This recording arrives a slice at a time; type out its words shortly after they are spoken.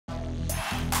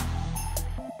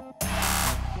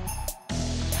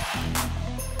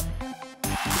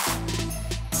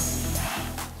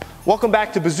Welcome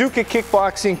back to Bazooka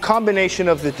Kickboxing Combination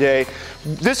of the Day.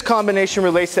 This combination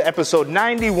relates to episode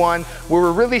 91, where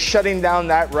we're really shutting down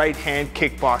that right hand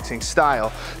kickboxing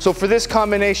style. So for this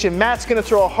combination, Matt's gonna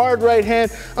throw a hard right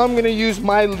hand. I'm gonna use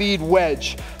my lead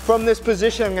wedge. From this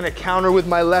position, I'm gonna counter with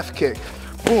my left kick.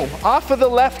 Boom, off of the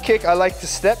left kick, I like to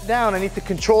step down. I need to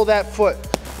control that foot.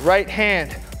 Right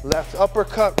hand, left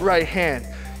uppercut, right hand.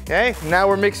 Okay, now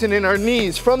we're mixing in our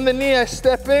knees. From the knee, I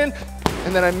step in,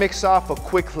 and then I mix off a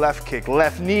quick left kick.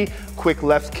 Left knee, quick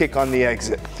left kick on the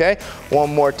exit, okay?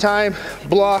 One more time,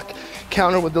 block,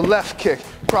 counter with the left kick.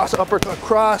 Cross, uppercut,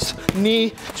 cross, knee,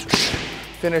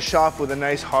 finish off with a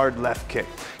nice hard left kick,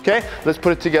 okay? Let's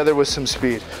put it together with some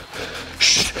speed.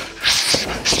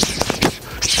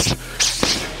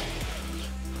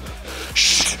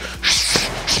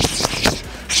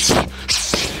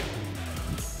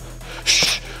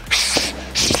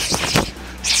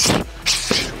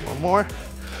 One more.